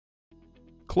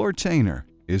ChlorTainer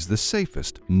is the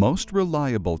safest, most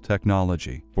reliable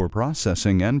technology for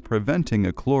processing and preventing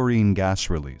a chlorine gas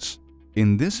release.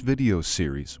 In this video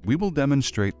series, we will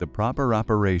demonstrate the proper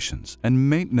operations and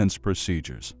maintenance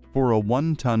procedures for a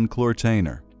 1-ton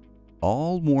ChlorTainer.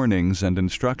 All warnings and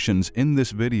instructions in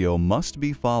this video must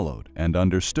be followed and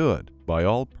understood by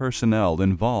all personnel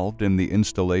involved in the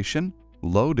installation,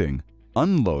 loading,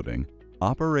 unloading,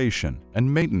 operation,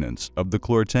 and maintenance of the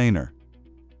ChlorTainer.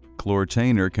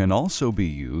 ChlorTainer can also be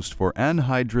used for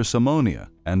anhydrous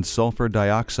ammonia and sulfur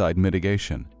dioxide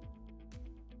mitigation.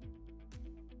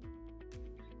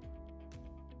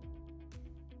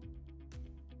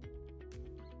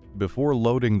 Before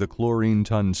loading the chlorine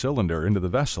ton cylinder into the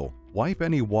vessel, wipe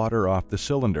any water off the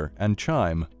cylinder and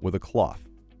chime with a cloth.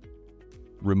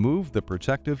 Remove the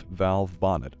protective valve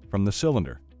bonnet from the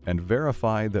cylinder and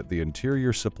verify that the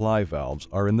interior supply valves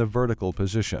are in the vertical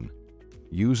position.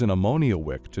 Use an ammonia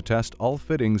wick to test all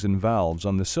fittings and valves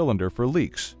on the cylinder for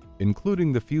leaks,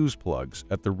 including the fuse plugs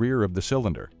at the rear of the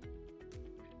cylinder.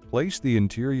 Place the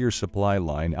interior supply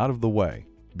line out of the way,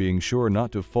 being sure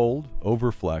not to fold,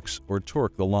 overflex, or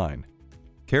torque the line.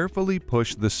 Carefully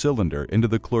push the cylinder into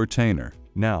the ChlorTainer.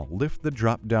 Now lift the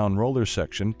drop-down roller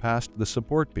section past the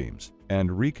support beams and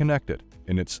reconnect it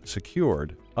in its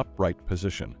secured, upright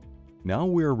position. Now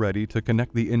we're ready to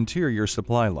connect the interior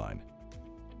supply line.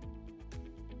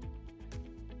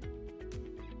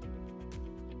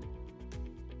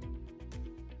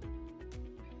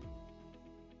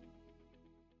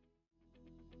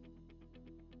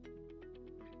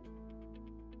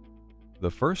 The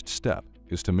first step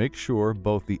is to make sure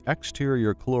both the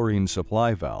exterior chlorine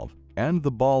supply valve and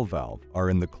the ball valve are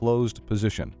in the closed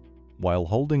position. While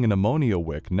holding an ammonia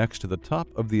wick next to the top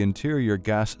of the interior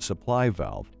gas supply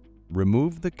valve,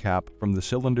 remove the cap from the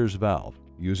cylinder's valve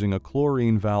using a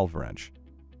chlorine valve wrench.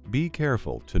 Be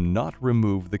careful to not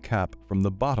remove the cap from the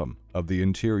bottom of the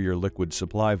interior liquid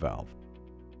supply valve.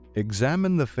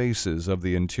 Examine the faces of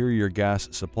the interior gas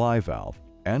supply valve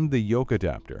and the yoke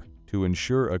adapter to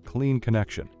ensure a clean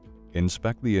connection.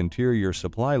 Inspect the interior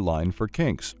supply line for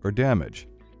kinks or damage.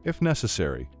 If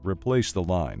necessary, replace the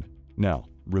line. Now,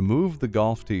 remove the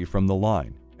golf tee from the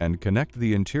line and connect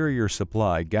the interior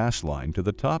supply gas line to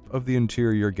the top of the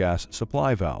interior gas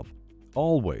supply valve.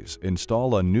 Always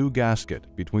install a new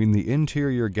gasket between the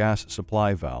interior gas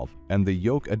supply valve and the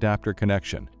yoke adapter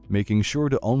connection, making sure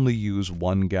to only use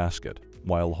one gasket.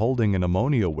 While holding an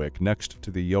ammonia wick next to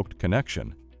the yoked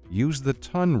connection, use the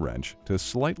ton wrench to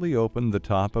slightly open the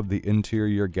top of the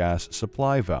interior gas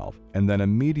supply valve and then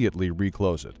immediately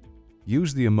reclose it.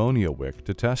 Use the ammonia wick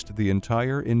to test the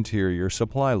entire interior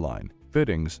supply line,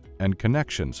 fittings, and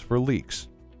connections for leaks.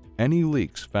 Any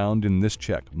leaks found in this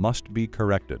check must be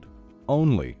corrected.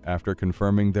 Only after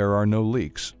confirming there are no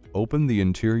leaks, open the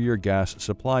interior gas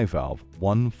supply valve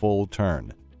one full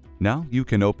turn. Now you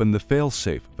can open the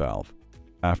fail-safe valve.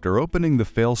 After opening the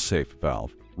fail-safe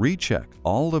valve, recheck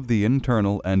all of the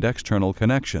internal and external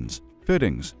connections,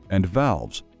 fittings, and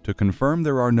valves to confirm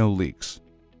there are no leaks.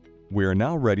 We are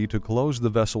now ready to close the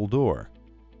vessel door.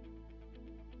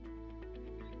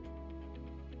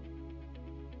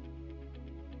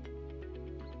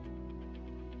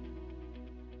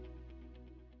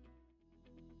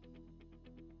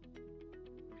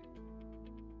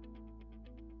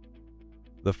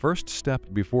 The first step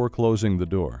before closing the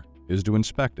door is to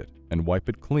inspect it and wipe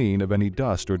it clean of any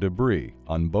dust or debris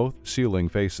on both sealing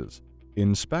faces.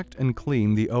 Inspect and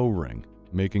clean the O-ring,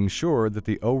 making sure that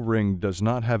the O-ring does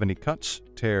not have any cuts,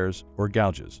 tears, or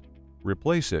gouges.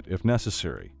 Replace it if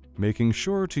necessary, making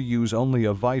sure to use only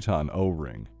a Viton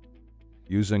O-ring.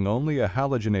 Using only a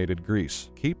halogenated grease,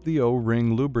 keep the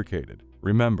O-ring lubricated.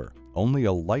 Remember, only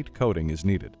a light coating is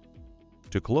needed.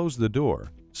 To close the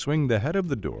door, swing the head of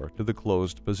the door to the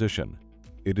closed position.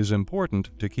 It is important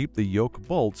to keep the yoke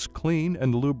bolts clean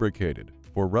and lubricated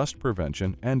for rust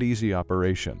prevention and easy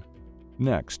operation.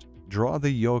 Next, draw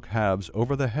the yoke halves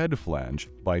over the head flange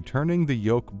by turning the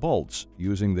yoke bolts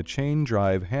using the chain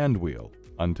drive hand wheel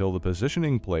until the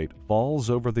positioning plate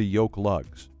falls over the yoke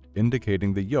lugs,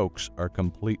 indicating the yokes are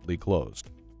completely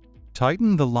closed.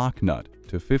 Tighten the lock nut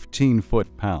to 15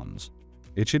 foot-pounds.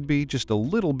 It should be just a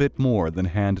little bit more than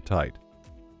hand tight.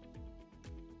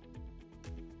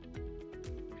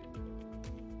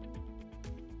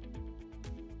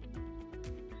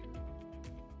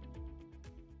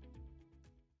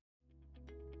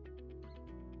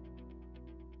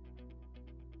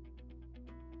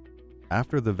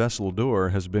 After the vessel door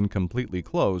has been completely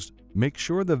closed, make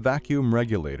sure the vacuum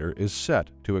regulator is set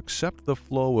to accept the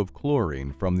flow of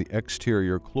chlorine from the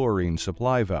exterior chlorine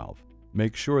supply valve.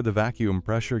 Make sure the vacuum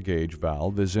pressure gauge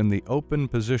valve is in the open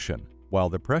position while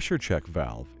the pressure check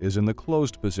valve is in the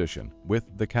closed position with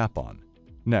the cap on.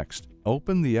 Next,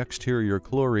 open the exterior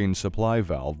chlorine supply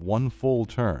valve one full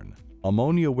turn.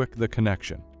 Ammonia wick the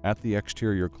connection at the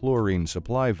exterior chlorine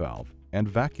supply valve and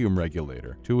vacuum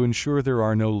regulator to ensure there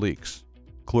are no leaks.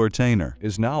 ChlorTainer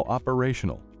is now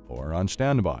operational or on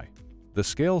standby. The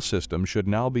scale system should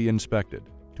now be inspected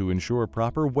to ensure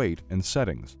proper weight and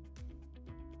settings.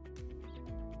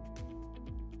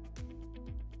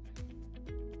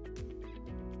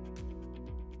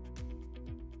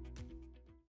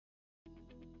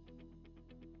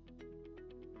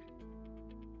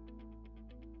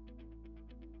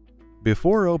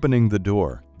 Before opening the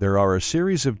door, there are a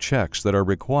series of checks that are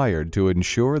required to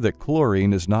ensure that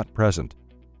chlorine is not present.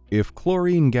 If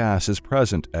chlorine gas is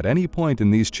present at any point in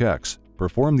these checks,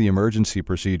 perform the emergency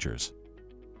procedures.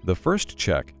 The first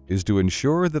check is to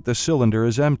ensure that the cylinder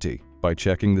is empty by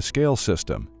checking the scale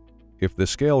system. If the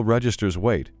scale registers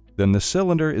weight, then the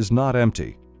cylinder is not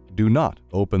empty. Do not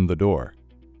open the door.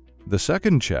 The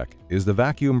second check is the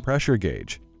vacuum pressure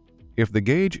gauge. If the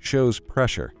gauge shows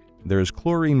pressure, there is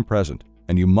chlorine present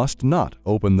and you must not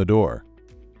open the door.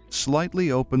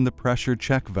 Slightly open the pressure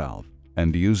check valve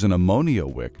and use an ammonia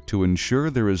wick to ensure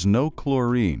there is no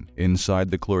chlorine inside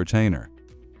the ChlorTainer.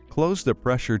 Close the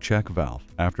pressure check valve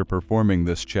after performing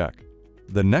this check.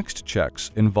 The next checks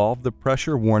involve the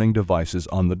pressure warning devices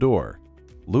on the door.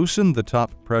 Loosen the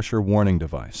top pressure warning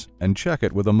device and check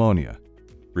it with ammonia.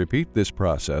 Repeat this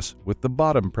process with the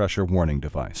bottom pressure warning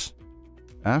device.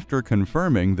 After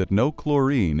confirming that no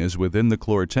chlorine is within the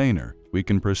ChlorTainer, we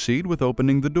can proceed with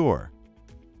opening the door.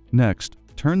 Next,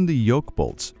 turn the yoke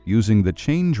bolts using the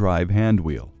chain drive hand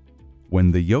wheel. When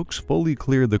the yokes fully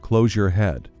clear the closure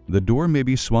head, the door may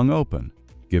be swung open,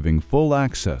 giving full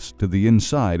access to the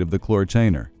inside of the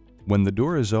ChlorTainer. When the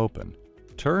door is open,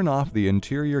 turn off the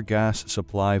interior gas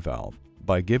supply valve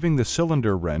by giving the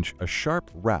cylinder wrench a sharp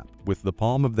rap with the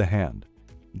palm of the hand.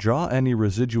 Draw any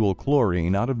residual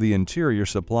chlorine out of the interior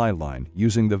supply line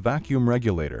using the vacuum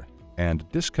regulator and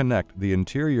disconnect the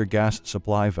interior gas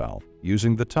supply valve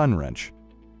using the ton wrench.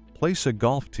 Place a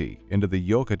golf tee into the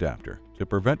yoke adapter to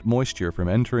prevent moisture from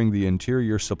entering the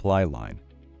interior supply line.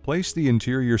 Place the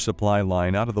interior supply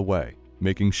line out of the way,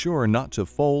 making sure not to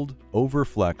fold,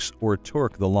 overflex, or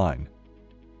torque the line.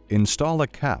 Install a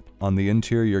cap on the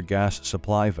interior gas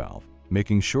supply valve,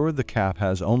 making sure the cap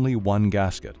has only one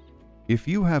gasket. If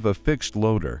you have a fixed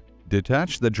loader,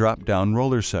 detach the drop-down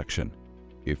roller section.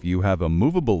 If you have a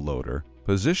movable loader,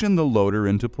 position the loader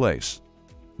into place.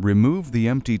 Remove the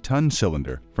empty ton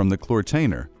cylinder from the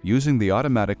ChlorTainer using the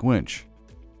automatic winch.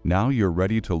 Now you're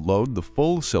ready to load the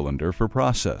full cylinder for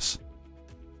process.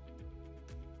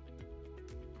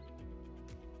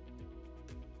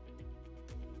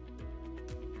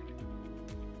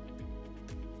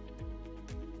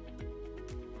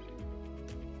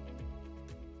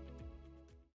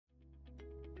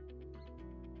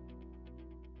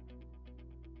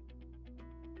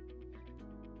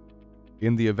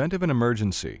 In the event of an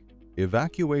emergency,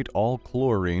 evacuate all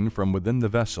chlorine from within the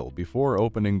vessel before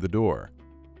opening the door.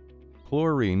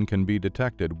 Chlorine can be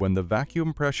detected when the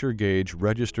vacuum pressure gauge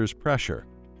registers pressure,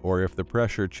 or if the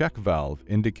pressure check valve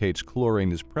indicates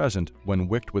chlorine is present when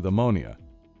wicked with ammonia.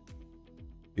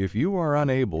 If you are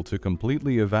unable to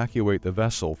completely evacuate the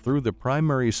vessel through the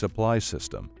primary supply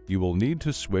system, you will need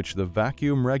to switch the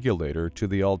vacuum regulator to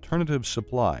the alternative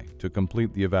supply to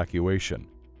complete the evacuation.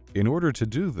 In order to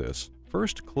do this,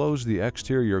 first close the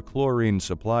exterior chlorine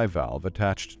supply valve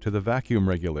attached to the vacuum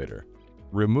regulator.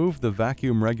 Remove the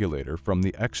vacuum regulator from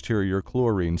the exterior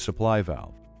chlorine supply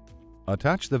valve.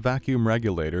 Attach the vacuum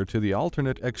regulator to the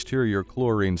alternate exterior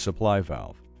chlorine supply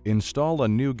valve. Install a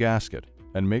new gasket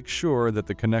and make sure that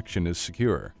the connection is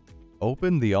secure.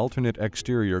 Open the alternate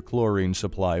exterior chlorine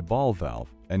supply ball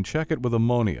valve and check it with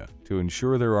ammonia to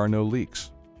ensure there are no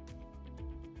leaks.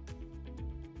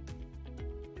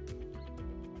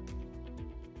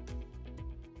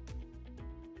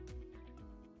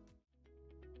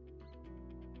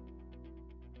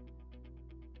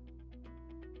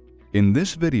 In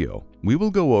this video, we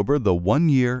will go over the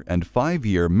 1-year and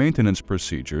 5-year maintenance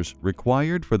procedures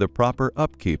required for the proper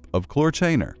upkeep of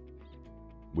ChlorTainer.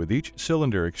 With each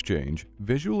cylinder exchange,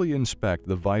 visually inspect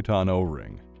the Viton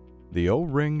O-ring. The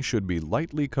O-ring should be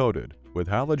lightly coated with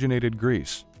halogenated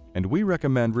grease, and we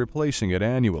recommend replacing it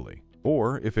annually,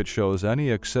 or if it shows any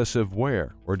excessive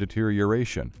wear or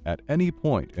deterioration at any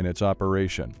point in its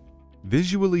operation.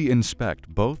 Visually inspect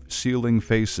both sealing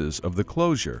faces of the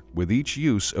closure with each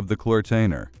use of the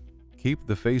ChlorTainer. Keep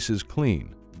the faces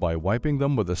clean by wiping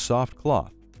them with a soft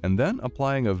cloth and then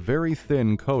applying a very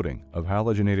thin coating of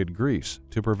halogenated grease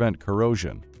to prevent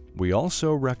corrosion. We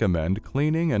also recommend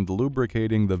cleaning and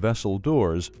lubricating the vessel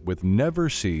doors with Never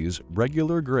Seize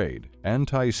regular grade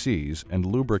anti-seize and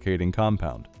lubricating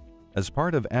compound. As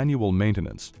part of annual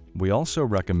maintenance, we also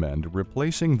recommend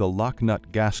replacing the lock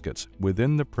nut gaskets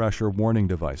within the pressure warning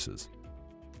devices.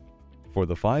 For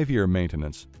the 5-year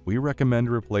maintenance, we recommend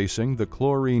replacing the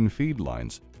chlorine feed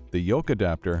lines, the yoke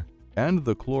adapter, and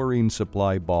the chlorine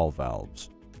supply ball valves.